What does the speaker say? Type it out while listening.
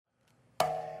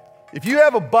If you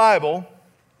have a Bible,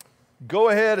 go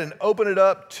ahead and open it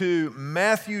up to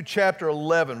Matthew chapter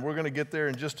 11. We're going to get there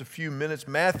in just a few minutes.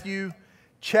 Matthew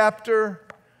chapter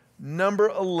number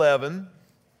 11.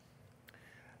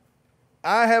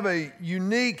 I have a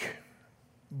unique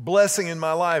blessing in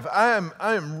my life. I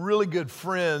am really good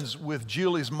friends with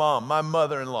Julie's mom, my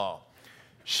mother-in-law.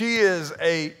 She is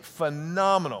a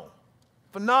phenomenal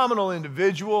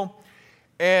individual.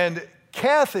 And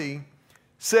Kathy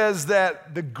says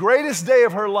that the greatest day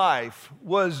of her life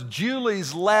was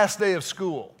Julie's last day of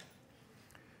school,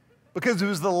 because it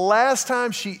was the last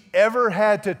time she ever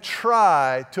had to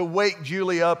try to wake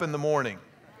Julie up in the morning.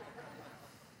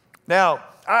 Now,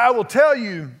 I will tell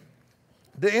you,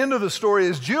 the end of the story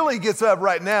is Julie gets up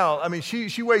right now. I mean,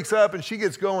 she wakes up and she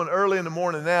gets going early in the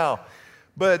morning now.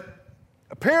 But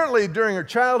apparently during her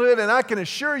childhood, and I can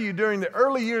assure you during the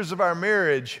early years of our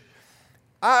marriage,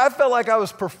 I felt like I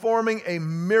was performing a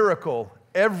miracle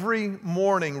every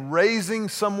morning, raising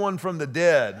someone from the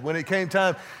dead when it came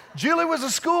time. Julie was a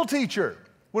school teacher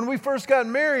when we first got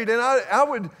married, and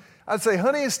I'd say,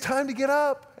 honey, it's time to get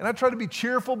up. And I try to be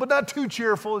cheerful, but not too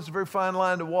cheerful. It's a very fine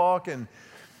line to walk. And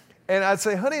I'd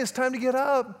say, honey, it's time to get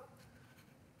up.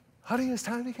 Honey, it's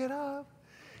time to get up.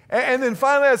 And then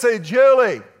finally I'd say,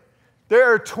 Julie,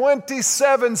 there are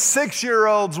 27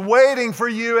 6-year-olds waiting for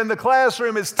you in the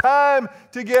classroom. It's time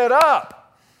to get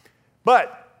up.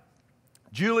 But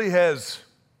Julie has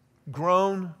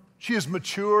grown. She has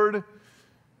matured.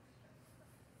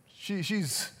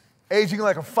 She's aging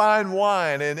like a fine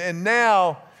wine. And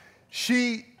now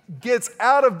she gets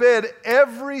out of bed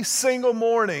every single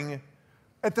morning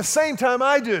at the same time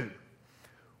I do.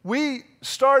 We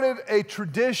started a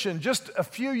tradition just a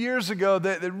few years ago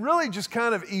that really just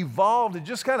kind of evolved. It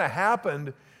just kind of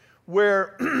happened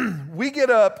where we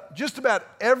get up just about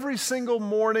every single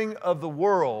morning of the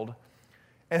world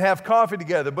and have coffee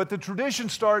together. But the tradition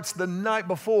starts the night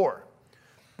before.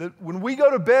 When we go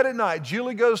to bed at night,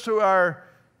 Julie goes to our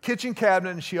kitchen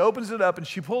cabinet and she opens it up and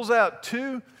she pulls out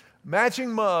 2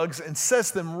 matching mugs and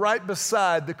sets them right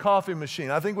beside the coffee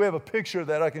machine. I think we have a picture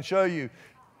that I can show you.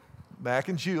 Mac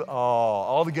and Julie,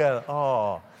 all together,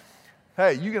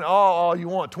 Hey, you can all you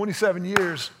want, 27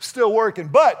 years, still working.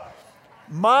 But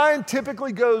mine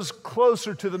typically goes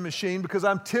closer to the machine because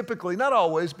I'm typically, not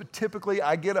always, but typically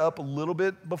I get up a little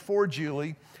bit before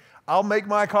Julie. I'll make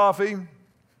my coffee.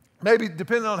 Maybe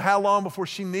depending on how long before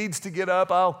she needs to get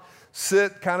up, I'll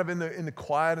sit kind of in the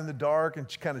quiet, in the dark, and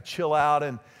kind of chill out.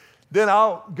 And then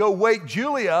I'll go wake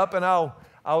Julie up, and I'll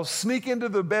sneak into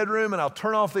the bedroom and I'll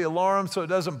turn off the alarm so it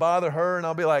doesn't bother her, and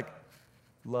I'll be like,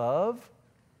 love?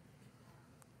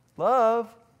 Huh?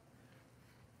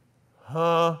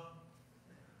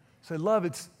 Say, love,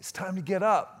 it's time to get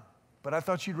up. But I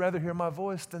thought you'd rather hear my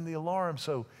voice than the alarm,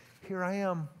 so here I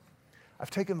am.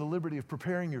 I've taken the liberty of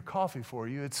preparing your coffee for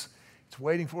you. It's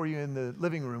waiting for you in the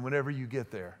living room whenever you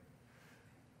get there.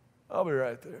 I'll be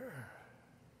right there.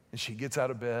 And she gets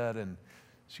out of bed and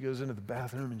she goes into the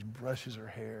bathroom and brushes her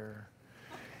hair.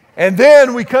 And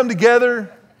then we come together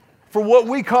for what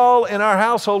we call in our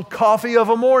household coffee of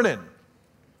a morning.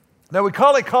 Now, we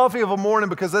call it coffee of a morning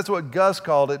because that's what Gus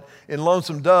called it in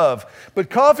Lonesome Dove. But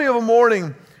coffee of a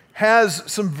morning has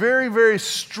some very, very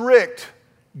strict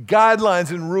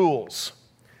guidelines and rules.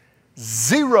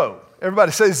 0.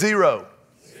 Everybody say 0.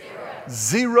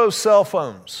 0 cell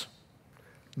phones.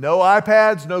 No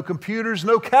iPads, no computers,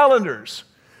 no calendars.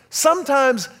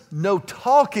 Sometimes no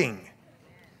talking.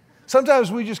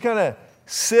 Sometimes we just kind of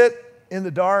sit in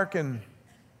the dark and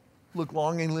look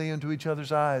longingly into each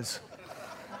other's eyes,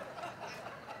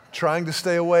 trying to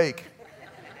stay awake.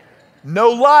 No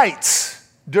lights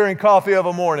during coffee of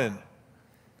a morning.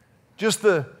 Just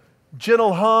the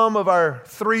gentle hum of our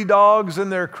 3 dogs in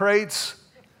their crates,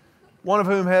 one of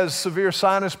whom has severe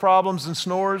sinus problems and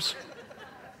snores.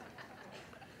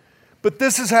 But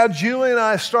this is how Julie and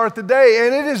I start the day,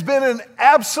 and it has been an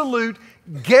absolute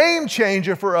game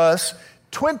changer for us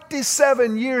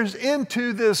 27 years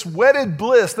into this wedded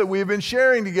bliss that we've been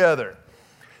sharing together.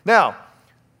 Now,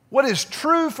 what is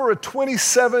true for a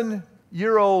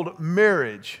 27-year-old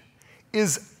marriage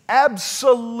is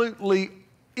absolutely,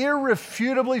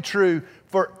 irrefutably true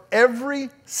for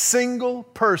every single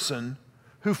person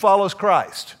who follows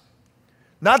Christ.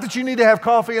 Not that you need to have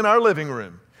coffee in our living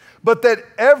room, but that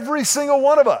every single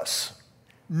one of us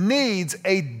needs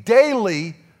a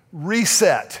daily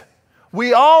reset.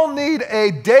 We all need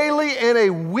a daily and a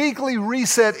weekly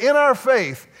reset in our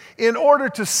faith in order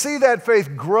to see that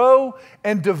faith grow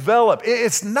and develop.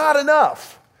 It's not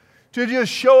enough to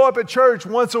just show up at church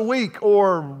once a week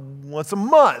or once a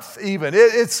month even.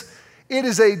 It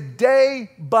is a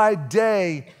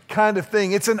day-by-day kind of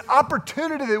thing. It's an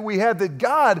opportunity that we have that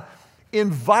God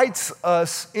invites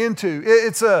us into.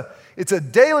 It's a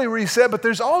daily reset, but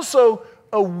there's also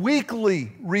a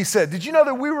weekly reset. Did you know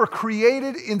that we were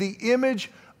created in the image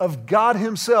of God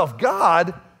Himself?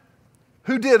 God,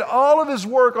 who did all of His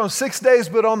work on 6 days,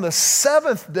 but on the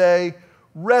seventh day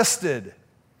rested.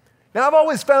 Now, I've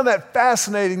always found that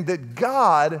fascinating that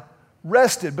God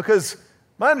rested, because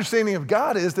my understanding of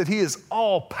God is that He is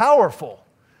all-powerful.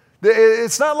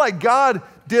 It's not like God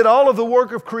did all of the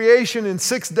work of creation in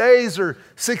 6 days or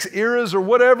 6 eras or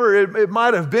whatever it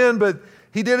might have been, but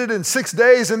He did it in 6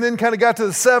 days and then kind of got to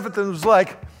the seventh and was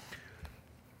like,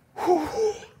 whew,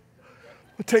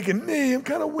 I'll take a knee, I'm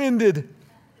kind of winded.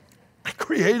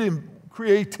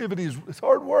 Creativity is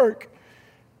hard work.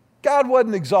 God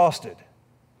wasn't exhausted.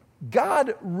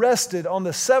 God rested on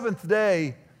the seventh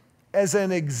day as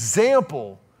an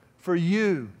example for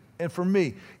you and for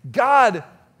me. God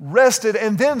rested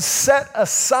and then set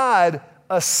aside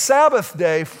a Sabbath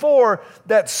day for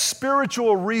that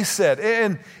spiritual reset.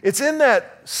 And it's in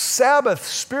that Sabbath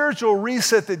spiritual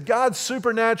reset that God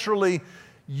supernaturally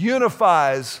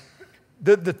unifies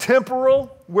the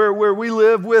temporal, where we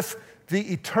live, with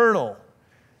the eternal.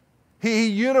 He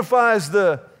unifies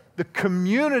the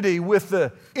community with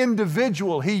the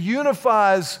individual. He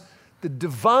unifies the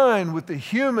divine with the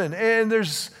human. And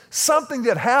there's something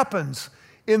that happens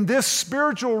in this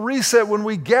spiritual reset when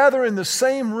we gather in the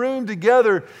same room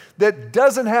together that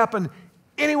doesn't happen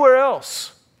anywhere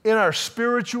else in our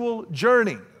spiritual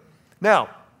journey. Now,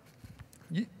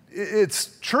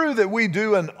 it's true that we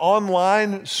do an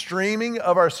online streaming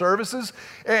of our services,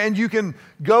 and you can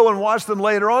go and watch them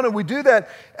later on, and we do that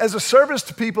as a service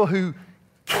to people who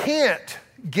can't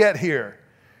get here.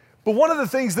 But one of the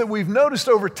things that we've noticed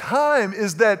over time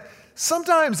is that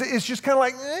sometimes it's just kind of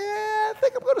like, I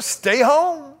think I'm going to stay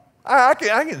home. I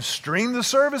can stream the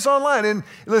service online. And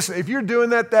listen, if you're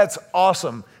doing that, that's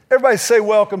awesome. Everybody say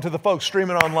welcome to the folks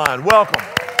streaming online. Welcome.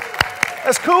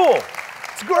 That's cool.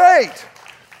 It's great.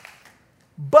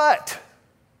 But,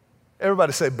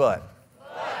 everybody say but.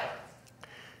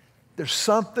 There's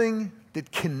something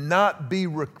that cannot be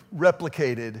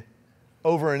replicated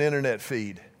over an internet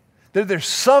feed. There's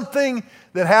something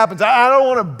that happens. I don't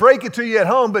want to break it to you at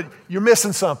home, but you're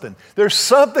missing something. There's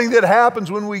something that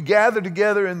happens when we gather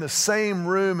together in the same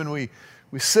room and we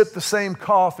sip the same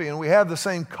coffee and we have the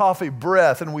same coffee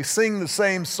breath and we sing the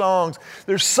same songs.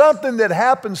 There's something that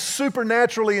happens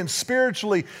supernaturally and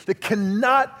spiritually that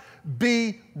cannot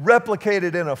be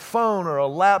replicated in a phone or a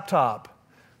laptop.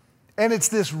 And it's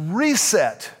this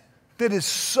reset that is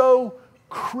so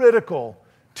critical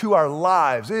to our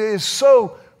lives. It is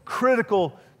so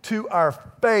critical to our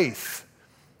faith.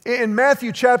 In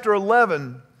Matthew chapter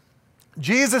 11,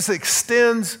 Jesus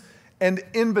extends an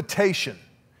invitation.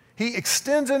 He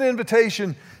extends an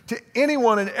invitation to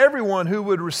anyone and everyone who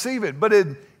would receive it. But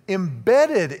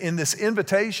embedded in this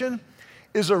invitation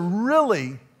is a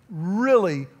really,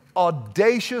 really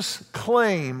audacious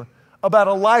claim about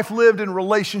a life lived in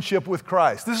relationship with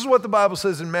Christ. This is what the Bible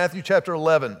says in Matthew chapter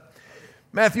 11.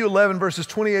 Matthew 11, verses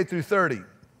 28 through 30.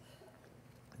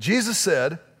 Jesus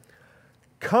said,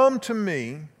 "Come to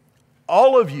me,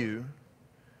 all of you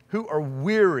who are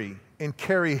weary and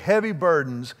carry heavy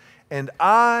burdens, and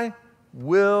I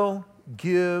will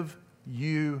give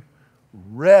you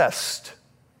rest."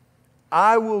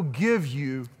 I will give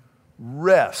you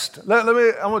rest. I'm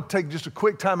going to take just a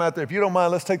quick time out there. If you don't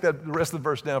mind, let's take the rest of the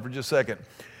verse down for just a second.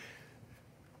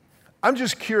 I'm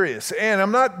just curious, and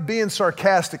I'm not being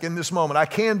sarcastic in this moment. I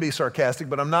can be sarcastic,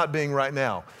 but I'm not being right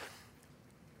now.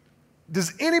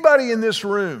 Does anybody in this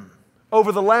room,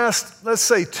 over the last, let's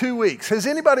say, 2 weeks, has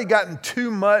anybody gotten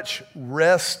too much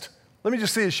rest? Let me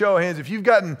just see a show of hands if you've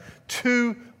gotten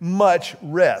too much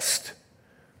rest.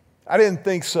 I didn't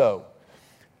think so.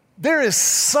 There is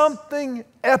something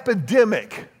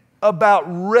epidemic about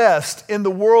rest in the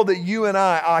world that you and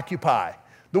I occupy,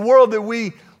 the world that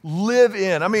we live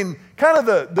in. I mean, kind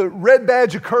of the red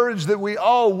badge of courage that we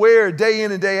all wear day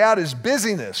in and day out is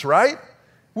busyness, right?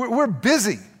 We're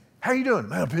busy. How are you doing?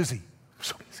 Man, I'm busy. I'm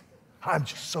so busy. I'm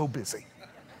just so busy.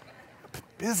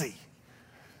 Busy.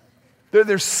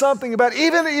 There's something about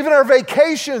even our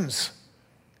vacations.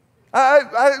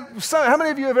 How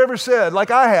many of you have ever said, like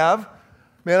I have,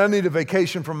 man, I need a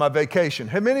vacation from my vacation?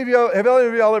 Have any of y'all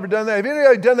ever done that? Have any of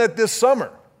y'all done that this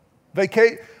summer?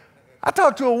 I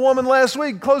talked to a woman last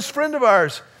week, a close friend of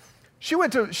ours. She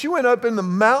went up in the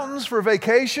mountains for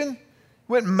vacation,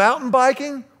 went mountain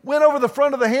biking, went over the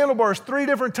front of the handlebars 3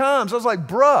 different times. I was like,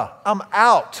 bruh, I'm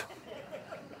out.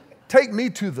 Take me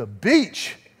to the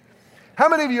beach. How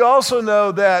many of you also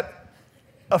know that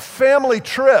a family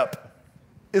trip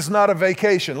is not a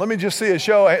vacation. Let me just see a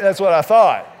show. That's what I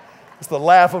thought. It's the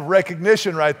laugh of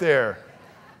recognition right there.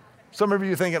 Some of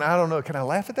you are thinking, I don't know, can I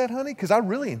laugh at that, honey? Because I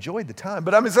really enjoyed the time.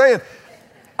 But I'm saying,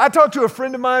 I talked to a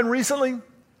friend of mine recently.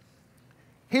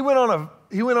 He went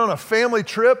on a family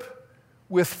trip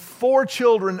with 4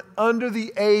 children under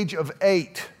the age of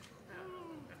 8.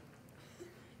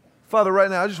 Father, right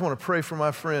now, I just want to pray for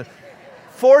my friend.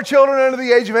 4 children under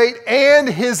the age of 8 and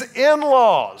his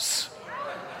in-laws,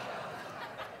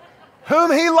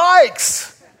 whom he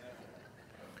likes.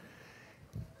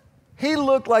 He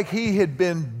looked like he had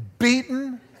been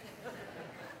beaten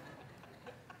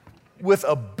with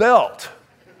a belt,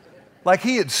 like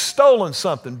he had stolen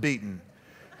something beaten.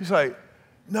 He's like,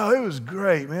 no, it was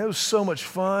great, man. It was so much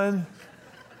fun.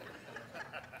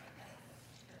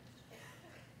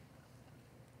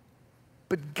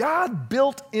 But God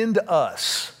built into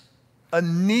us a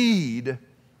need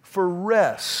for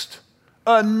rest,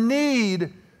 a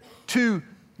need to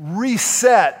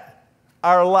reset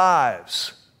our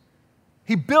lives.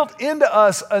 He built into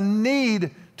us a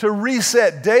need to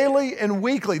reset daily and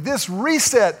weekly. This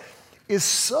reset is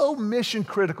so mission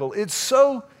critical. It's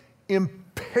so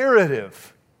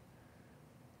imperative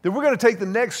that we're going to take the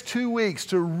next 2 weeks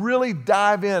to really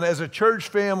dive in as a church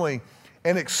family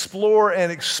and explore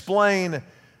and explain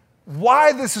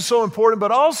why this is so important,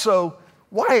 but also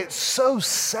why it's so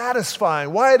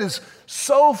satisfying, why it is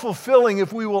so fulfilling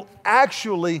if we will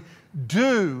actually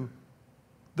do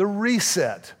the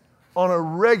reset on a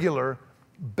regular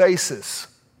basis.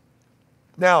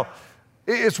 Now,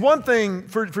 it's one thing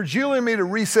for Julie and me to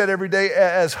reset every day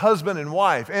as husband and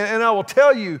wife. And I will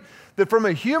tell you that from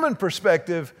a human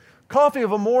perspective, coffee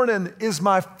of a morning is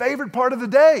my favorite part of the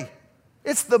day.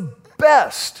 It's the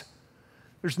best.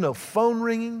 There's no phone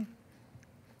ringing.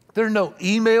 There are no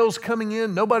emails coming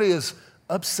in. Nobody is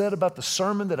upset about the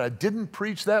sermon that I didn't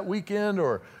preach that weekend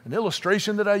or an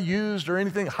illustration that I used or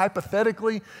anything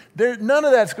hypothetically. None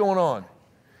of that's going on.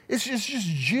 It's just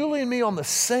Julie and me on the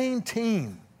same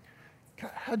team.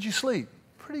 How'd you sleep?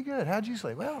 Pretty good. How'd you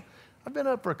sleep? Well, I've been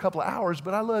up for a couple of hours,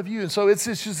 but I love you. And so it's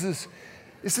just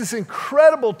this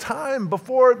incredible time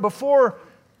before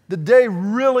the day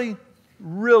really,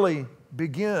 really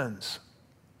begins.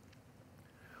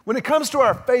 When it comes to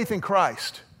our faith in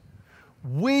Christ,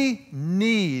 we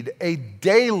need a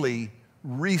daily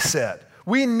reset.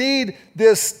 We need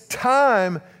this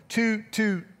time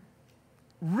to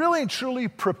really and truly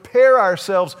prepare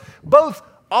ourselves, both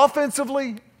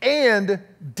offensively and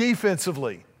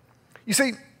defensively. You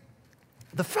see,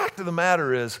 the fact of the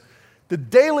matter is, the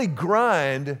daily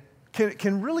grind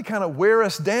can really kind of wear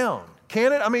us down,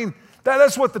 can it? I mean,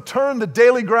 that's what the term the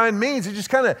daily grind means. It just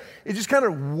kind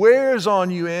of wears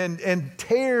on you and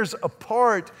tears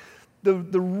apart the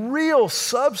real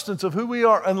substance of who we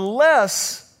are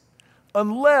unless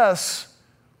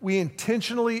we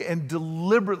intentionally and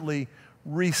deliberately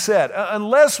reset.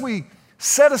 Unless we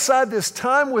set aside this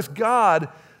time with God,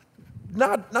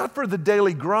 not for the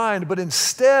daily grind, but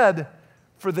instead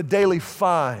for the daily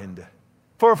find.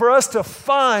 For us to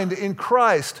find in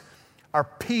Christ our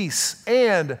peace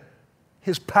and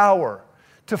His power.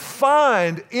 To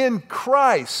find in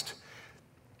Christ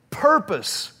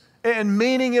purpose and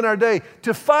meaning in our day.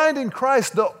 To find in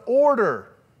Christ the order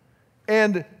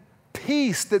and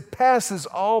peace that passes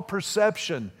all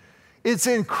perception. It's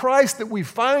in Christ that we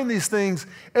find these things,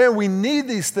 and we need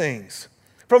these things.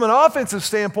 From an offensive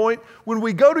standpoint, when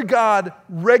we go to God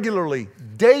regularly,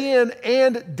 day in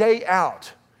and day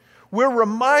out, we're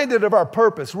reminded of our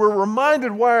purpose. We're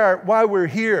reminded why we're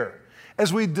here.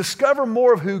 As we discover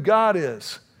more of who God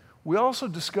is, we also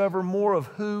discover more of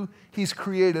who He's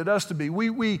created us to be.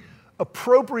 We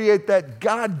appropriate that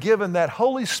God-given, that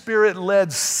Holy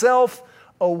Spirit-led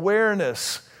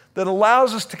self-awareness that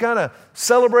allows us to kind of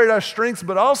celebrate our strengths,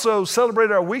 but also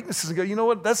celebrate our weaknesses and go, you know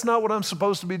what, that's not what I'm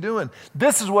supposed to be doing.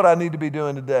 This is what I need to be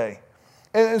doing today.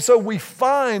 And so we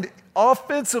find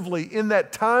offensively in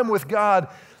that time with God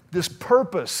this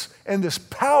purpose and this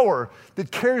power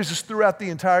that carries us throughout the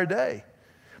entire day.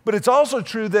 But it's also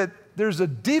true that there's a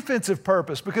defensive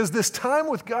purpose because this time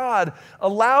with God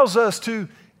allows us to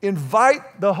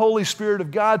invite the Holy Spirit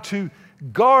of God to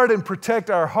guard and protect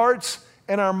our hearts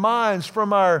and our minds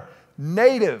from our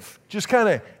native, just kind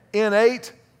of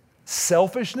innate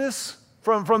selfishness,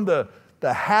 from the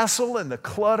hassle and the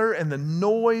clutter and the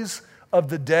noise of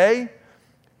the day.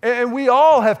 And we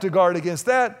all have to guard against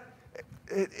that.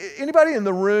 Anybody in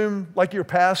the room, like your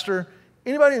pastor,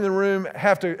 anybody in the room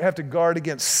have to guard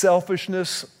against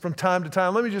selfishness from time to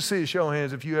time? Let me just see a show of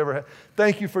hands if you ever have.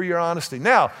 Thank you for your honesty.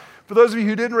 Now, for those of you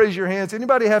who didn't raise your hands,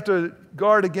 anybody have to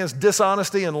guard against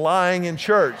dishonesty and lying in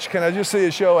church? Can I just see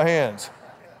a show of hands?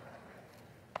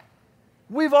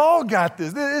 We've all got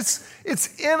this.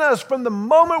 It's in us from the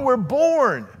moment we're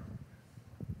born.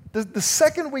 The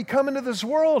second we come into this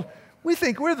world, we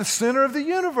think we're the center of the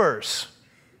universe.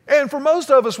 And for most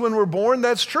of us, when we're born,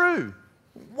 that's true.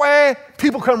 Wah,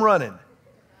 people come running.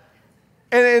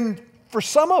 And for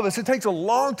some of us, it takes a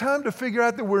long time to figure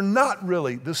out that we're not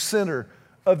really the center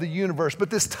of the universe. But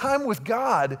this time with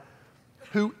God,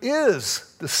 who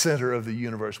is the center of the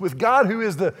universe, with God who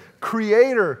is the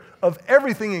creator of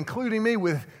everything, including me,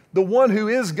 with the one who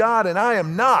is God and I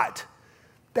am not,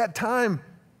 that time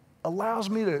allows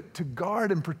me to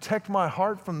guard and protect my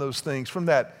heart from those things, from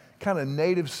that kind of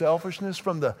native selfishness,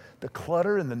 from the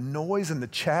clutter and the noise and the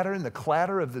chatter and the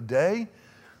clatter of the day.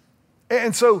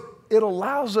 And so it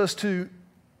allows us to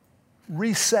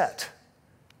reset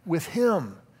with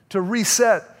Him, to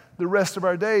reset the rest of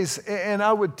our days. And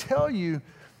I would tell you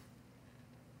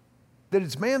that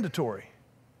it's mandatory.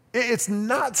 It's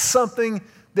not something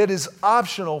that is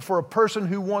optional for a person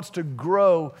who wants to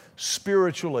grow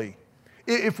spiritually.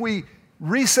 If we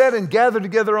reset and gather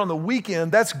together on the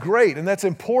weekend, that's great and that's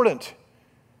important,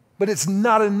 but it's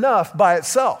not enough by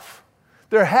itself.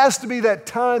 There has to be that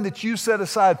time that you set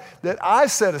aside, that I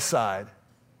set aside,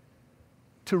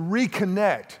 to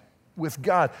reconnect with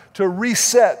God, to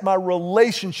reset my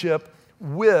relationship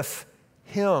with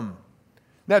Him.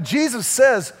 Now, Jesus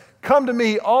says, "Come to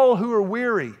me, all who are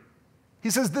weary." He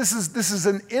says this is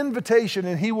an invitation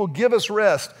and He will give us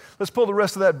rest. Let's pull the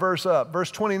rest of that verse up.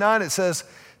 Verse 29, it says,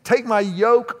 "Take my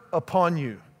yoke upon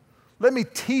you. Let me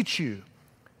teach you,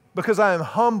 because I am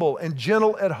humble and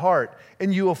gentle at heart,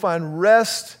 and you will find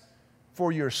rest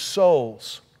for your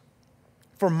souls.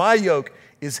 For my yoke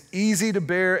is easy to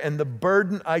bear, and the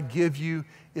burden I give you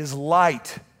is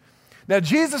light." Now,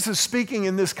 Jesus is speaking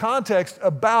in this context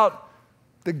about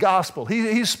the gospel.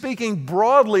 He's speaking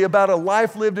broadly about a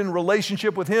life lived in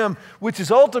relationship with Him, which is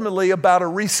ultimately about a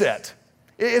reset.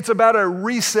 It's about a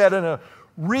reset and a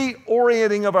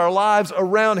reorienting of our lives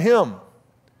around Him.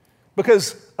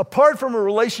 Because apart from a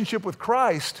relationship with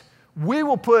Christ, we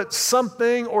will put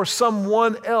something or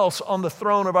someone else on the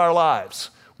throne of our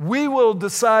lives. We will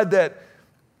decide that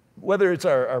whether it's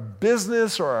our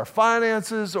business or our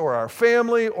finances or our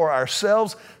family or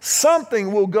ourselves,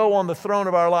 something will go on the throne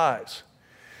of our lives.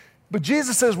 But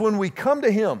Jesus says when we come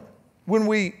to Him, when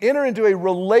we enter into a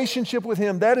relationship with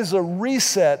Him, that is a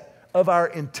reset of our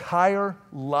entire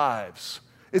lives.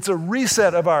 It's a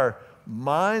reset of our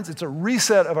minds. It's a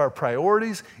reset of our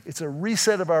priorities. It's a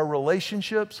reset of our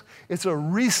relationships. It's a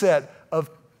reset of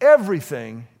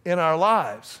everything in our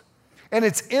lives. And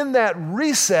it's in that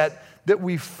reset that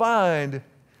we find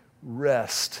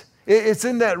rest. It's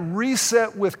in that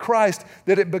reset with Christ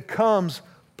that it becomes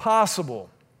possible.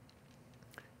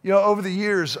 You know, over the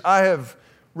years, I have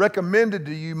recommended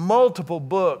to you multiple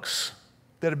books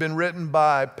that have been written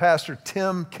by Pastor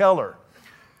Tim Keller.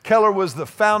 Keller was the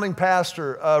founding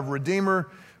pastor of Redeemer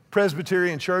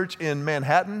Presbyterian Church in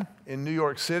Manhattan, in New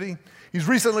York City. He's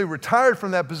recently retired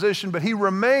from that position, but he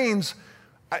remains,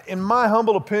 in my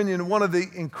humble opinion, one of the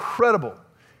incredible,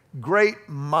 great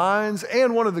minds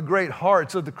and one of the great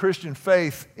hearts of the Christian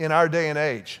faith in our day and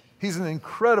age. He's an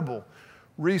incredible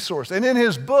resource. And in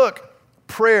his book,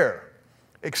 Prayer,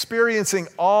 Experiencing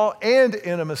Awe and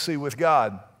Intimacy with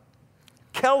God,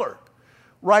 Keller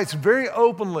writes very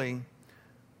openly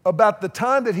about the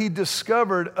time that he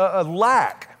discovered a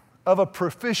lack of a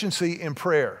proficiency in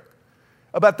prayer,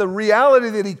 about the reality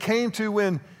that he came to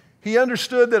when he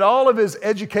understood that all of his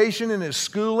education and his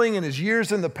schooling and his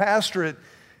years in the pastorate,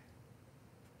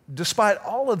 despite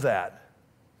all of that,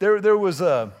 there was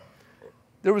an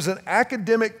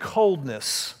academic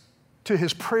coldness to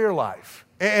his prayer life.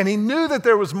 And he knew that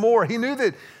there was more. He knew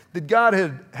that God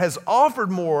has offered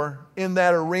more in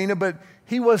that arena, but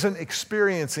he wasn't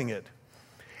experiencing it.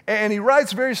 And he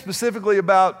writes very specifically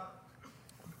about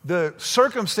the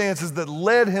circumstances that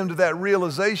led him to that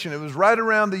realization. It was right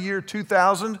around the year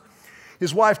 2000.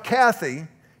 His wife, Kathy,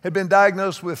 had been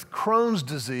diagnosed with Crohn's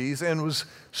disease and was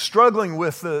struggling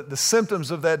with the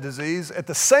symptoms of that disease. At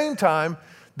the same time,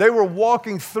 they were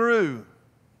walking through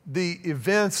the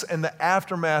events and the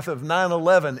aftermath of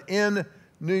 9/11 in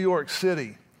New York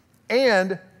City.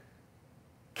 And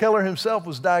Keller himself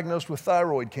was diagnosed with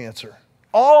thyroid cancer.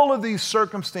 All of these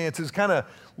circumstances kind of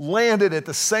landed at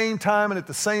the same time and at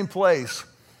the same place.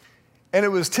 And it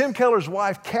was Tim Keller's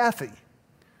wife, Kathy,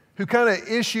 who kind of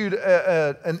issued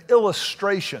an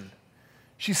illustration.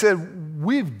 She said,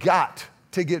 "We've got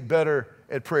to get better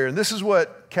at prayer." And this is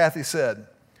what Kathy said.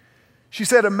 She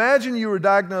said, "Imagine you were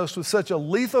diagnosed with such a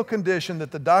lethal condition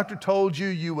that the doctor told you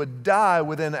you would die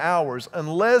within hours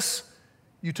unless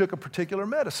you took a particular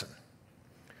medicine.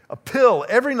 a pill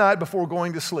every night before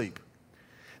going to sleep.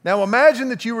 Now imagine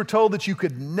that you were told that you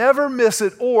could never miss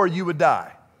it or you would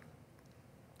die.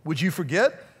 Would you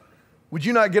forget? Would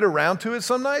you not get around to it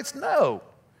some nights? No.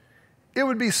 It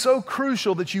would be so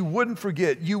crucial that you wouldn't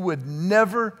forget. You would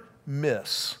never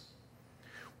miss.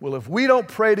 Well, if we don't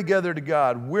pray together to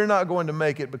God, we're not going to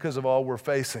make it because of all we're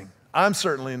facing. I'm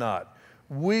certainly not.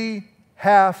 We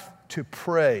have to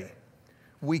pray.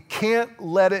 We can't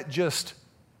let it just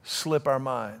slip our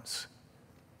minds.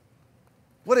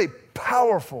 What a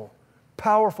powerful,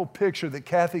 powerful picture that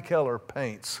Kathy Keller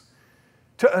paints.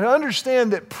 To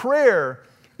understand that prayer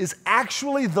is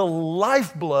actually the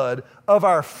lifeblood of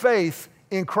our faith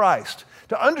in Christ.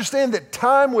 To understand that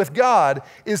time with God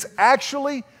is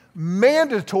actually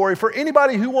mandatory for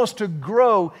anybody who wants to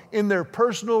grow in their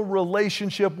personal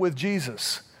relationship with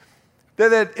Jesus.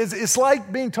 That it's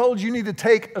like being told you need to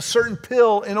take a certain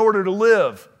pill in order to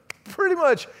live. Pretty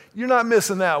much, you're not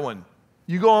missing that one.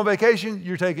 You go on vacation,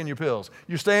 you're taking your pills.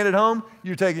 You're staying at home,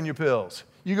 you're taking your pills.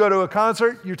 You go to a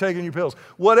concert, you're taking your pills.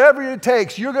 Whatever it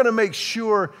takes, you're going to make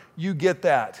sure you get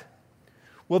that.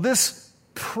 Well, this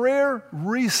prayer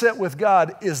reset with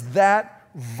God is that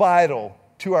vital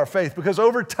to our faith, because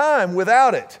over time,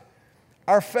 without it,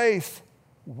 our faith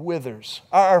withers.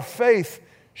 Our faith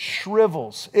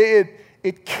shrivels.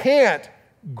 It can't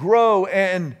grow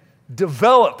and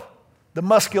develop the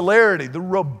muscularity, the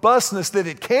robustness that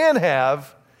it can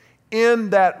have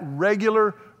in that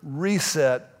regular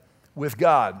reset with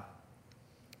God.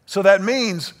 So that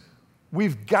means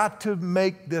we've got to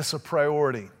make this a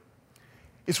priority.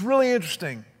 It's really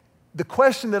interesting. The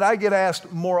question that I get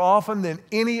asked more often than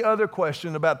any other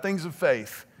question about things of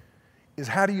faith is,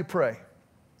 how do you pray?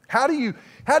 How do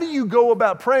you go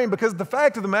about praying? Because the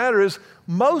fact of the matter is,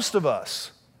 most of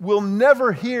us will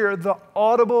never hear the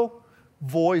audible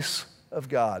voice of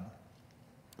God.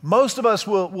 Most of us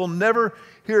will never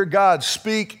hear God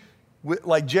speak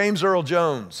like James Earl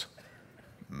Jones.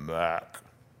 Mac,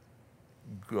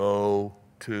 go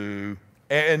to,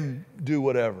 and do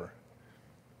whatever.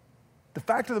 The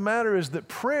fact of the matter is that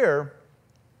prayer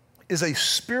is a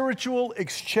spiritual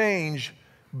exchange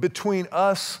between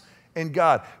us and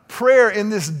God. Prayer in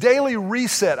this daily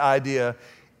reset idea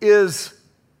is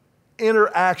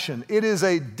interaction. It is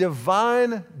a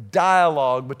divine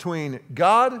dialogue between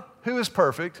God, who is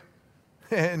perfect,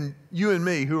 and you and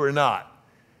me, who are not.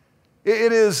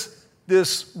 It is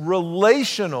this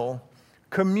relational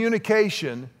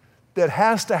communication that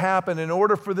has to happen in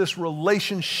order for this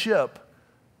relationship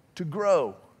to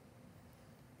grow.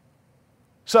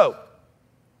 So,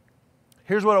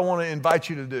 here's what I want to invite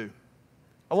you to do.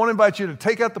 I want to invite you to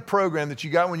take out the program that you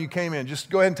got when you came in. Just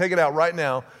go ahead and take it out right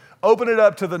now. Open it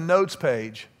up to the notes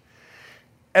page.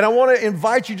 And I want to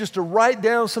invite you just to write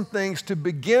down some things to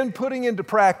begin putting into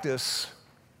practice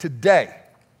today.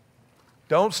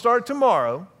 Don't start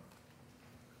tomorrow.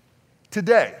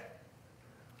 Today.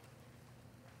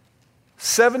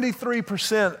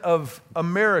 73% of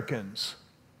Americans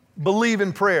believe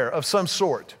in prayer of some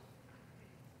sort.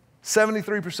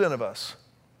 73% of us.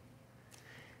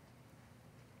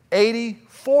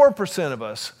 84% of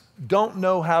us don't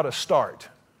know how to start.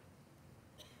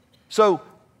 So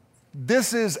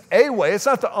this is a way. It's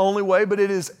not the only way, but it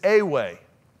is a way.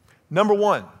 Number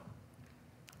one,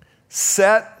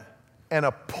 set an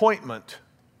appointment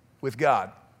with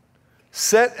God.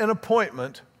 Set an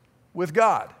appointment with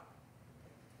God.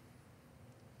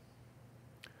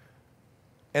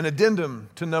 An addendum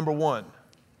to number one.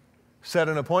 Set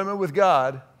an appointment with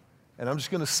God, and I'm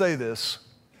just going to say this,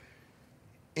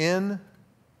 in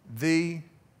the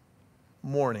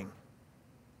morning.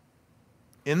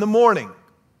 In the morning.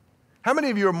 How many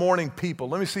of you are morning people?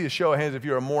 Let me see a show of hands if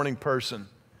you're a morning person.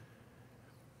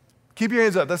 Keep your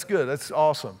hands up. That's good. That's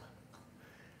awesome.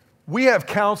 We have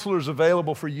counselors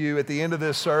available for you at the end of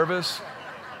this service.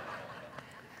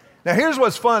 Now, here's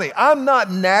what's funny. I'm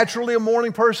not naturally a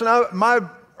morning person.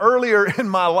 Earlier in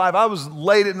my life, I was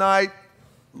late at night,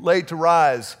 late to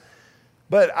rise.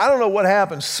 But I don't know what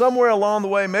happened. Somewhere along the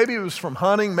way, maybe it was from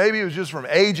hunting, maybe it was just from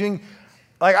aging.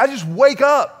 Like, I just wake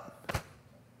up.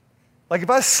 Like, if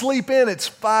I sleep in, it's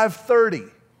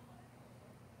 5:30.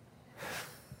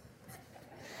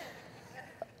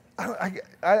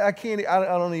 I can't, I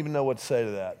don't even know what to say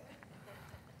to that.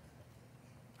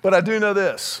 But I do know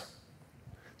this.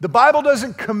 The Bible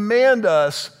doesn't command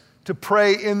us to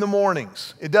pray in the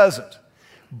mornings. It doesn't.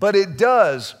 But it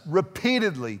does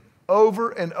repeatedly, over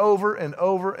and over and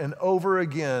over and over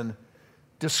again,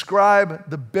 describe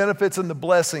the benefits and the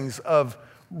blessings of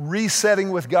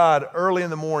resetting with God early in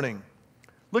the morning.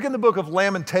 Look in the book of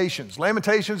Lamentations.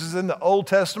 Lamentations is in the Old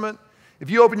Testament. If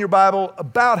you open your Bible,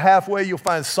 about halfway you'll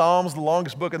find Psalms, the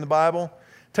longest book in the Bible.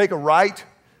 Take a right,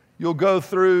 you'll go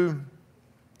through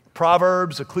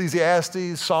Proverbs,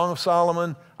 Ecclesiastes, Song of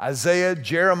Solomon, Isaiah,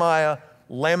 Jeremiah,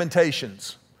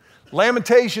 Lamentations.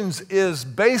 Lamentations is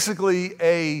basically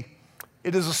a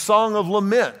song of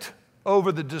lament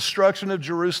over the destruction of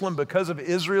Jerusalem because of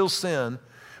Israel's sin.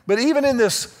 But even in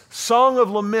this song of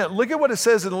lament, look at what it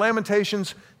says in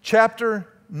Lamentations chapter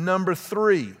number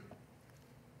 3.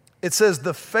 It says,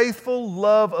 "The faithful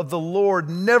love of the Lord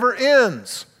never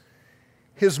ends.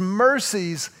 His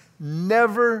mercies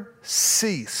never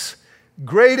cease.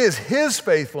 Great is His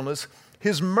faithfulness.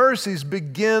 His mercies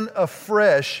begin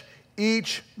afresh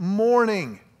each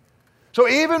morning." So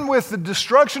even with the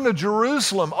destruction of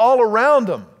Jerusalem all around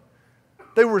them,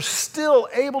 they were still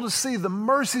able to see the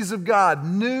mercies of God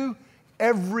new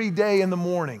every day in the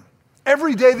morning.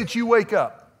 Every day that you wake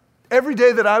up. Every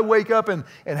day that I wake up and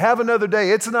have another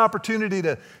day, it's an opportunity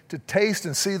to taste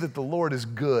and see that the Lord is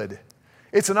good.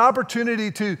 It's an opportunity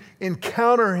to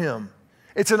encounter Him.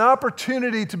 It's an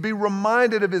opportunity to be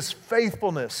reminded of His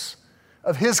faithfulness,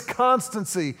 of His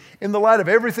constancy in the light of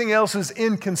everything else's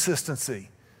inconsistency.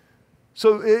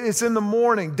 So it's in the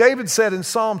morning. David said in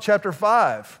Psalm chapter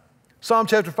 5,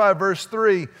 verse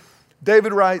 3,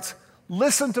 David writes,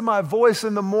 "Listen to my voice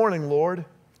in the morning, Lord.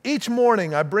 Each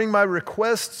morning I bring my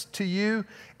requests to you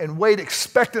and wait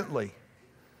expectantly."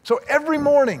 So every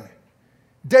morning,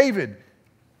 David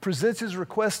presents his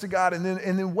request to God and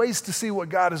then waits to see what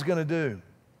God is going to do.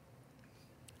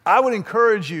 I would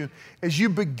encourage you, as you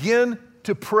begin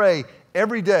to pray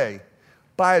every day,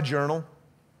 buy a journal,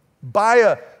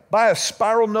 buy a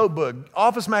spiral notebook.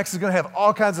 Office Max is going to have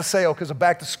all kinds of sale because of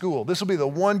back to school. This will be the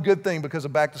one good thing because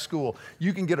of back to school.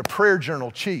 You can get a prayer journal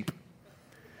cheap.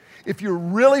 If you're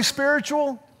really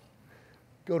spiritual,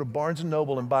 go to Barnes &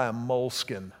 Noble and buy a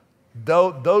Moleskine.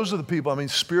 Those are the people,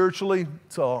 spiritually,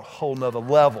 it's a whole nother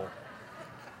level.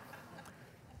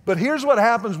 But here's what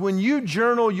happens when you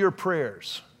journal your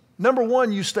prayers. Number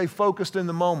one, you stay focused in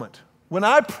the moment. When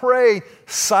I pray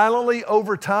silently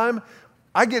over time,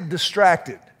 I get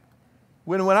distracted.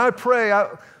 When I pray,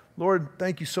 Lord,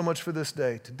 thank you so much for this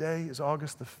day. Today is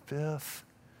August the 5th,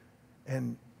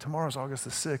 and tomorrow's August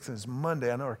the 6th, and it's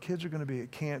Monday. I know our kids are going to be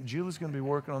at camp. Julie's going to be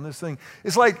working on this thing.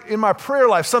 It's like in my prayer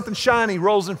life, something shiny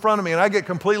rolls in front of me, and I get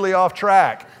completely off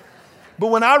track. But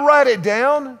when I write it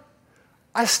down,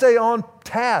 I stay on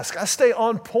task. I stay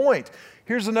on point.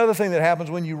 Here's another thing that happens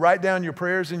when you write down your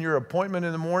prayers in your appointment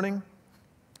in the morning.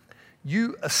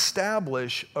 You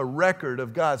establish a record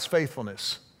of God's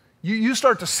faithfulness. You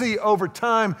start to see over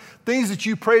time things that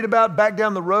you prayed about back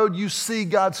down the road. You see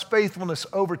God's faithfulness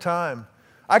over time.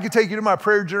 I could take you to my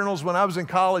prayer journals when I was in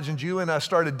college and Julie and I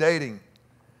started dating.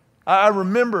 I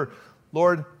remember,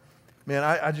 Lord, man,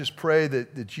 I just pray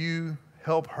that you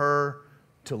help her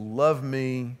to love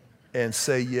me and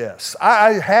say yes.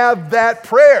 I have that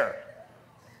prayer.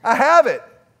 I have it.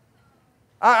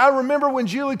 I remember when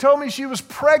Julie told me she was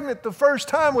pregnant the first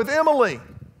time with Emily.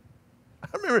 I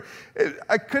remember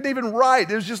I couldn't even write.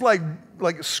 It was just like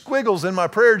squiggles in my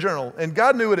prayer journal. And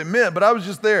God knew what it meant, but I was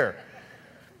just there.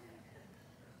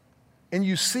 And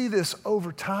you see this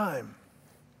over time.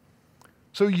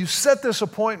 So you set this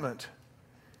appointment,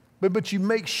 but you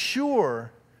make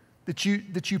sure that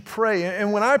you pray.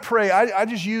 And when I pray, I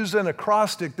just use an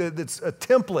acrostic that's a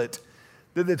template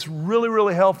that's really,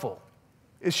 really helpful.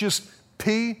 It's just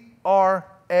P-R-A-Y.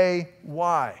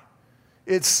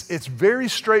 It's very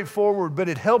straightforward, but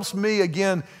it helps me,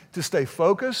 again, to stay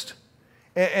focused,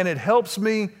 and it helps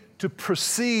me to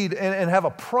proceed and have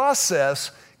a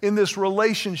process in this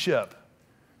relationship.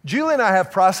 Julie and I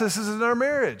have processes in our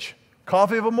marriage.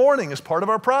 Coffee of a morning is part of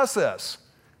our process.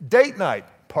 Date night,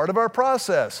 part of our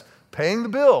process. Paying the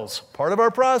bills, part of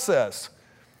our process.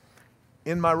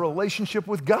 In my relationship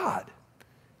with God,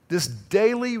 this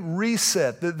daily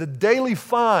reset, the daily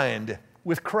find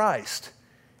with Christ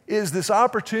is this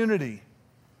opportunity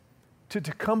to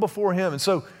come before Him. And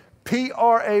so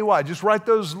P-R-A-Y, just write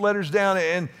those letters down,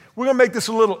 and we're going to make this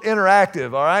a little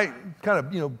interactive, all right? Kind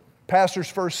of, pastor's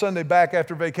first Sunday back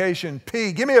after vacation.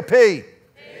 P, give me a P. P.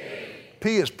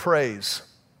 P is praise.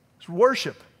 It's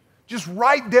worship. Just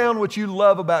write down what you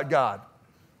love about God.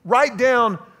 Write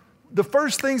down the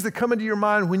first things that come into your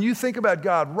mind when you think about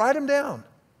God. Write them down.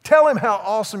 Tell Him how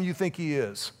awesome you think He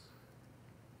is.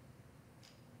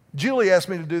 Julie asks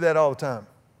me to do that all the time.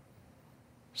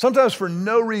 Sometimes for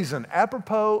no reason,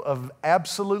 apropos of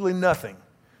absolutely nothing.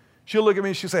 She'll look at me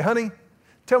and she'll say, "Honey,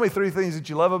 tell me 3 things that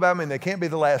you love about me, and they can't be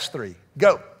the last 3.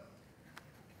 Go."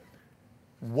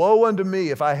 Woe unto me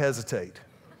if I hesitate.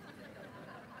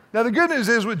 Now, the good news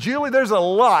is with Julie, there's a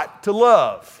lot to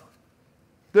love.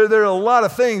 There are a lot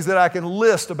of things that I can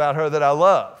list about her that I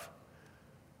love.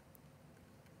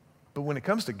 But when it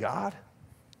comes to God,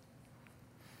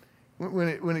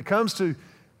 when it comes to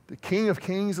the King of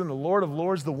Kings and the Lord of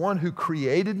Lords, the one who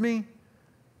created me,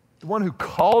 the one who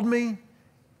called me,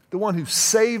 the one who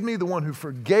saved me, the one who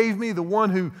forgave me, the one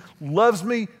who loves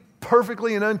me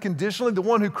perfectly and unconditionally, the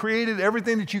one who created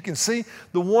everything that you can see,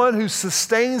 the one who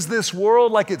sustains this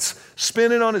world like it's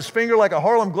spinning on his finger like a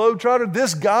Harlem Globetrotter,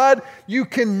 this God, you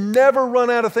can never run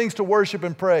out of things to worship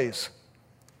and praise.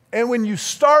 And when you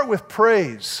start with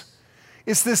praise,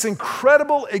 it's this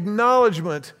incredible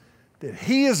acknowledgement that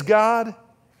he is God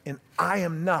and I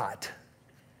am not.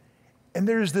 And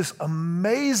there's this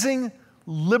amazing,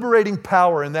 liberating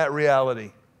power in that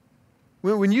reality.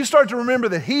 When you start to remember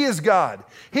that he is God,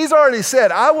 he's already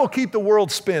said, I will keep the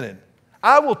world spinning.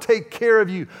 I will take care of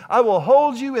you. I will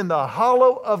hold you in the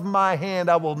hollow of my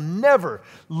hand. I will never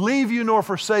leave you nor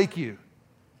forsake you.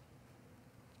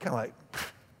 Kind of like,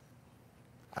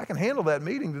 I can handle that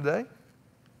meeting today.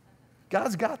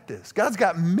 God's got this. God's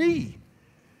got me.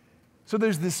 So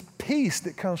there's this peace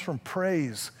that comes from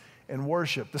praise and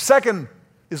worship. The second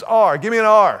is R. Give me an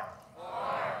R.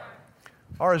 R.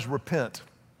 R is repent.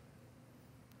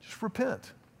 Just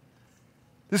repent.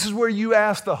 This is where you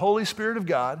ask the Holy Spirit of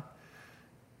God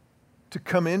to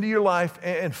come into your life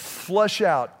and flush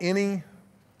out any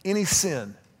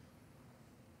sin.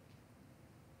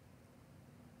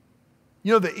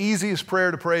 You know, the easiest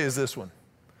prayer to pray is this one.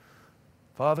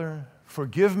 Father,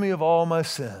 forgive me of all my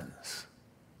sins.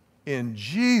 In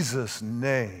Jesus'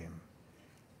 name,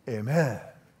 amen.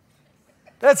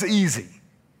 That's easy.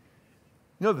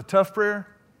 You know the tough prayer?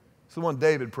 It's the one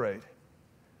David prayed.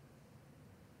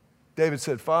 David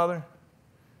said, Father,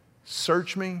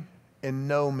 search me and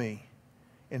know me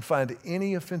and find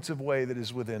any offensive way that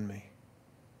is within me.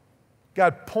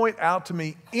 God, point out to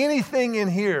me anything in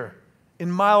here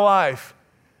in my life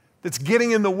that's getting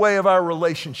in the way of our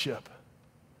relationship.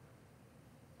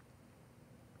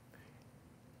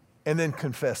 And then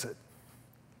confess it.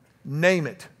 Name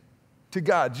it to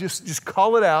God. Just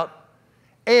call it out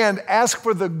and ask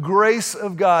for the grace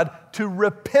of God to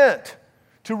repent.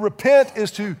 To repent is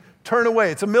to turn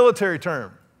away. It's a military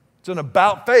term. It's an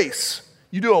about face.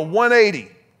 You do a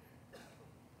 180.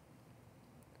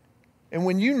 And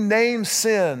when you name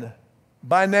sin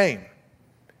by name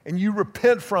and you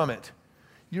repent from it,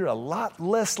 you're a lot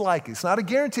less likely. It's not a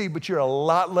guarantee, but you're a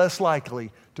lot less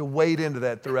likely to wade into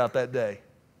that throughout that day.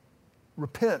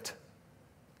 Repent.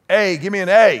 A, give me an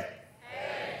A. A.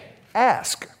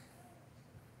 Ask.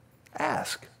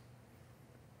 Ask.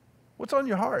 What's on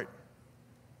your heart?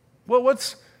 Well,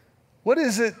 what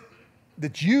is it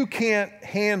that you can't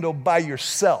handle by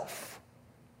yourself?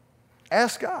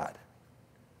 Ask God.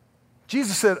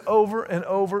 Jesus said over and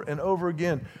over and over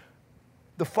again,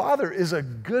 the Father is a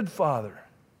good Father.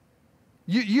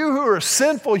 You who are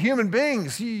sinful human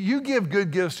beings, you give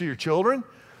good gifts to your children.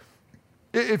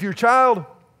 If your child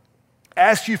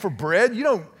asks you for bread,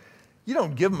 you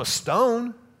don't give them a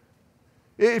stone.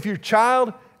 If your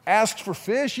child asks for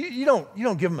fish, you don't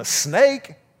give them a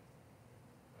snake.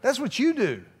 That's what you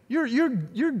do.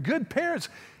 You're good parents.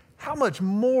 How much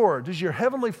more does your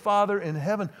heavenly Father in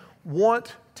heaven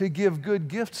want to give good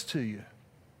gifts to you?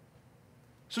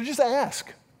 So just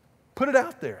ask. Put it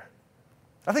out there.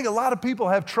 I think a lot of people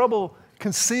have trouble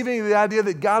conceiving the idea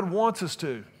that God wants us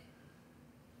to.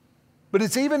 But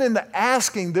it's even in the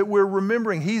asking that we're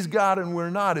remembering He's God and we're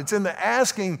not. It's in the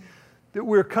asking that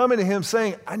we're coming to Him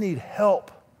saying, I need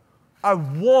help. I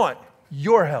want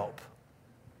your help.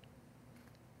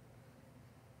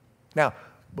 Now,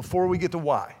 before we get to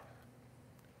why,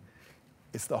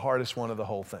 it's the hardest one of the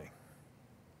whole thing.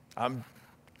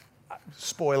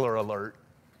 Spoiler alert.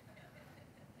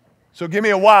 So give me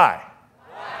a why.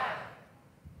 Why?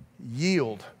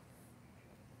 Yield.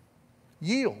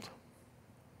 Yield.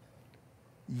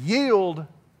 Yield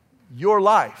your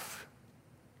life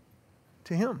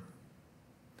to Him.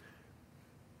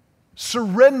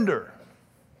 Surrender.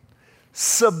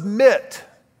 Submit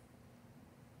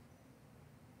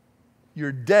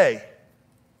your day.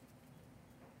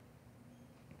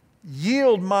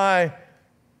 Yield my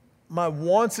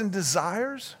wants and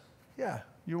desires. Yeah,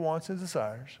 your wants and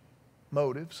desires.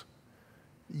 Motives.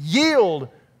 Yield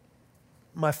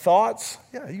my thoughts.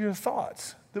 Yeah, your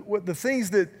thoughts. The things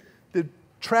that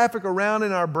traffic around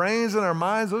in our brains and our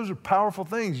minds, those are powerful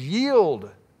things.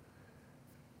 Yield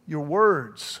your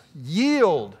words.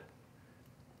 Yield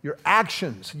your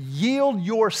actions. Yield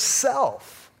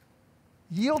yourself.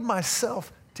 Yield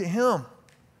myself to Him.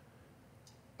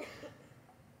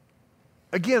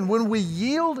 Again, when we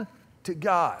yield to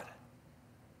God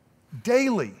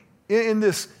daily, in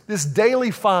this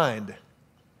daily find.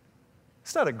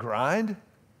 It's not a grind.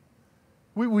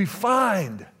 We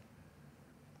find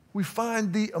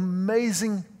the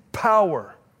amazing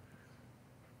power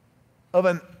of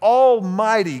an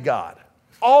almighty God.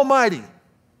 Almighty.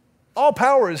 All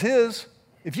power is His.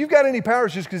 If you've got any power,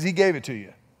 it's just because He gave it to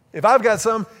you. If I've got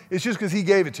some, it's just because He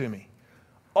gave it to me.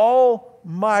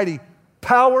 Almighty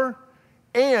power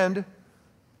and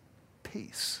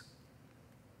peace.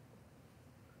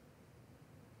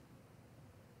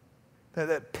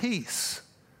 That peace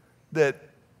that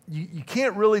you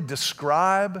can't really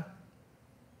describe.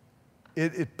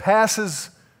 It passes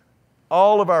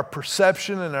all of our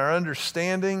perception and our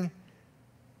understanding.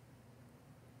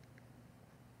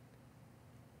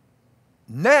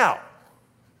 Now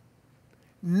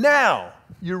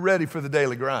you're ready for the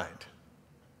daily grind.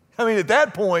 I mean, at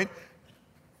that point,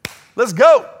 let's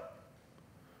go.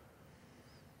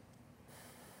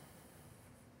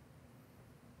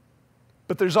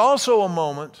 But there's also a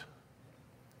moment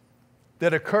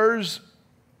that occurs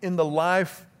in the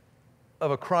life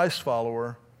of a Christ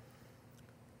follower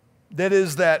that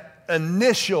is that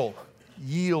initial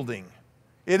yielding.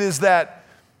 It's that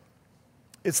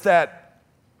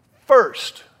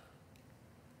first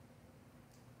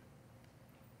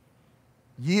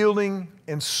yielding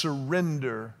and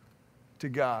surrender to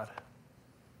God.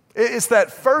 It's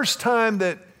that first time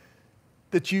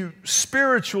that you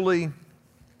spiritually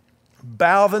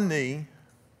bow the knee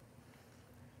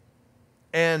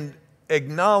and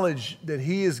acknowledge that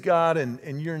He is God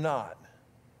and you're not.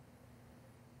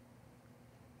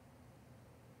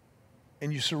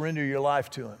 And you surrender your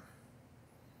life to Him.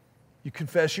 You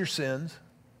confess your sins.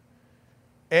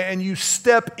 And you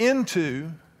step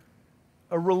into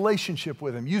a relationship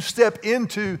with Him. You step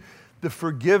into the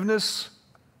forgiveness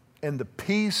and the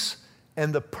peace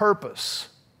and the purpose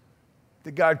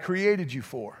that God created you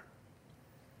for.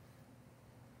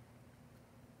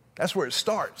 That's where it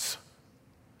starts.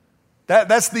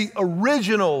 That's the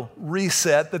original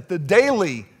reset that the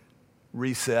daily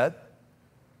reset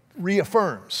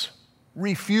reaffirms,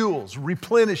 refuels,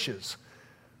 replenishes.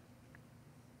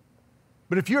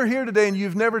 But if you're here today and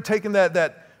you've never taken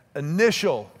that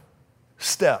initial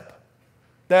step,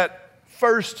 that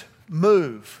first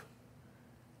move,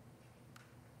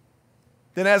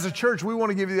 then as a church, we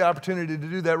want to give you the opportunity to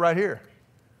do that right here.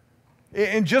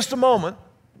 In just a moment,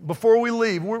 before we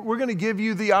leave, we're going to give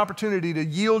you the opportunity to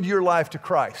yield your life to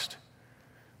Christ,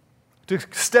 to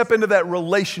step into that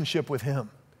relationship with Him.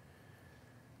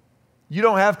 You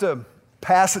don't have to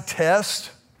pass a test.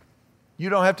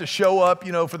 You don't have to show up,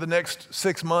 for the next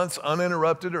 6 months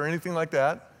uninterrupted or anything like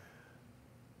that.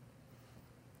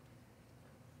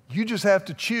 You just have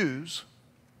to choose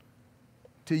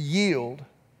to yield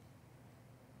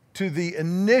to the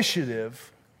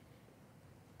initiative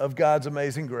of God's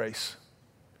amazing grace,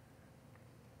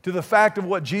 to the fact of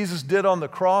what Jesus did on the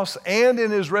cross and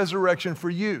in His resurrection for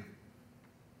you.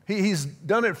 He's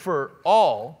done it for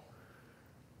all.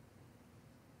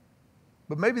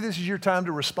 But maybe this is your time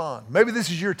to respond. Maybe this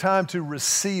is your time to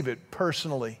receive it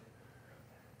personally.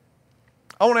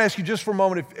 I want to ask you just for a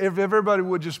moment, if everybody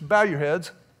would just bow your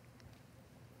heads.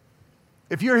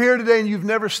 If you're here today and you've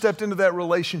never stepped into that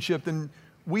relationship, then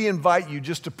we invite you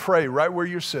just to pray right where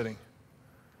you're sitting.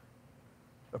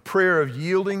 A prayer of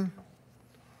yielding,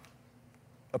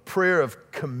 a prayer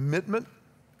of commitment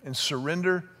and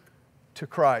surrender to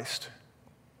Christ.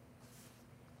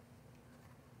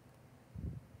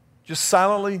 Just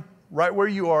silently, right where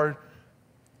you are,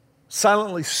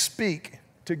 silently speak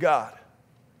to God.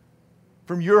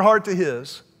 From your heart to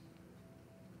His,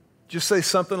 just say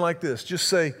something like this. Just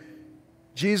say,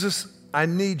 Jesus, I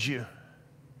need you.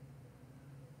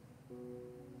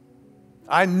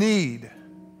 I need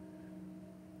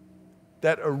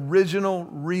that original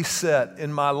reset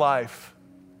in my life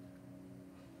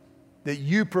that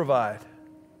you provide.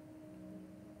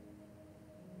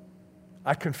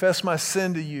 I confess my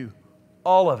sin to you,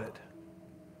 all of it.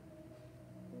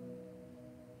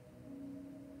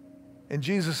 And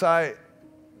Jesus, I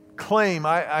claim,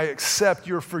 I accept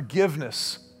your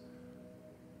forgiveness.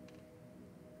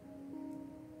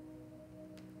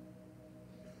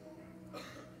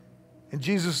 And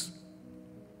Jesus,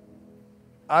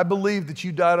 I believe that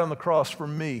you died on the cross for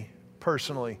me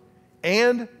personally.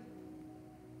 And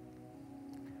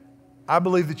I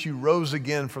believe that you rose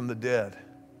again from the dead.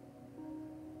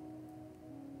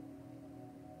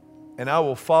 And I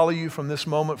will follow you from this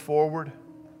moment forward.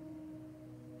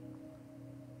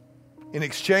 In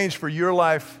exchange for your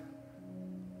life,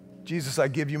 Jesus, I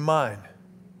give you mine.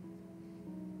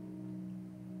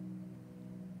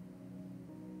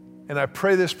 And I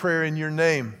pray this prayer in your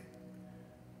name,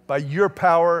 by your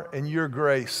power and your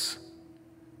grace.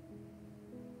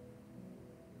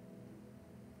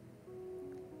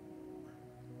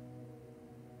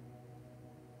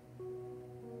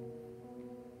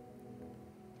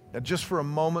 Now, just for a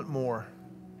moment more,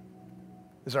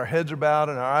 as our heads are bowed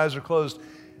and our eyes are closed,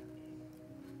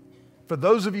 for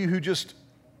those of you who just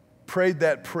prayed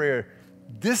that prayer,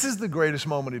 this is the greatest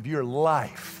moment of your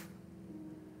life.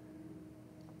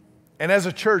 And as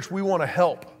a church, we want to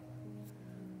help.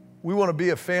 We want to be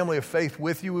a family of faith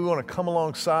with you. We want to come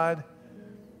alongside.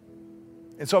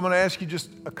 And so I'm going to ask you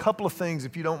just a couple of things,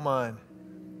 if you don't mind.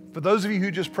 For those of you who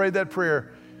just prayed that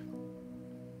prayer,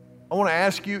 I want to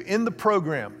ask you in the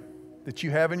program that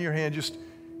you have in your hand, just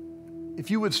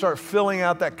if you would start filling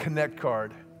out that Connect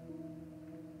card.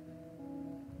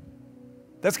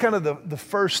 That's kind of the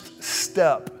first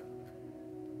step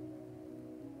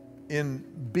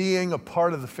in being a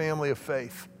part of the family of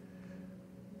faith.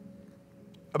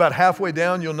 About halfway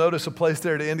down, you'll notice a place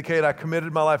there to indicate I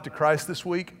committed my life to Christ this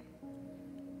week.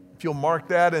 If you'll mark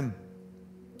that, and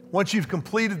once you've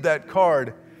completed that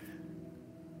card,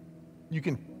 you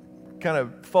can kind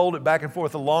of fold it back and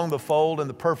forth along the fold and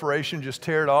the perforation, just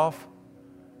tear it off.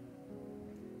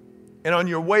 And on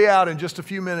your way out in just a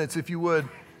few minutes, if you would,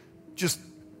 just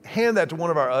hand that to one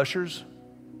of our ushers,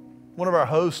 one of our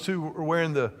hosts who are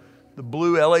wearing the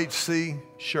blue LHC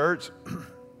shirts.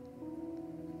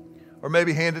 Or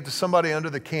maybe hand it to somebody under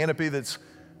the canopy that's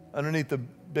underneath the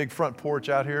big front porch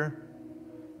out here.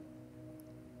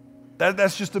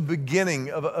 That's just the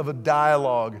beginning of a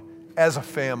dialogue as a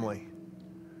family.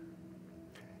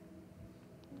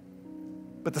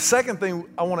 But the second thing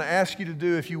I want to ask you to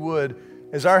do, if you would,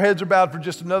 as our heads are bowed for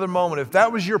just another moment, if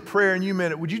that was your prayer and you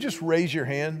meant it, would you just raise your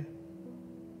hand?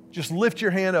 Just lift your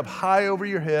hand up high over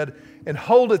your head and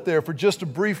hold it there for just a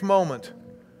brief moment.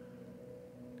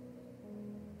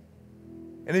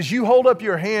 And as you hold up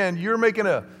your hand, you're making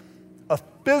a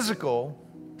physical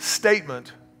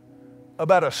statement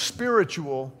about a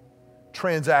spiritual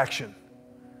transaction,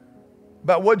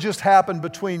 about what just happened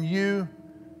between you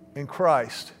and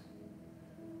Christ.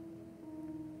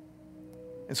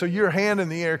 And so your hand in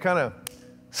the air kind of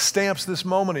stamps this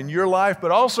moment in your life,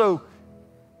 but also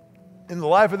in the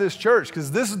life of this church,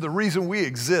 because this is the reason we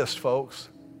exist, folks.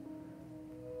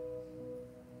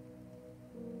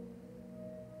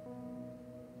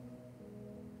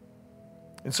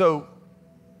 And so,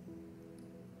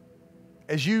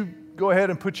 as you go ahead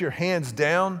and put your hands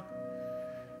down,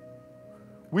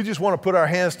 we just want to put our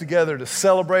hands together to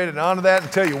celebrate and honor that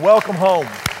and tell you, welcome home.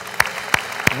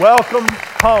 Welcome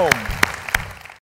home.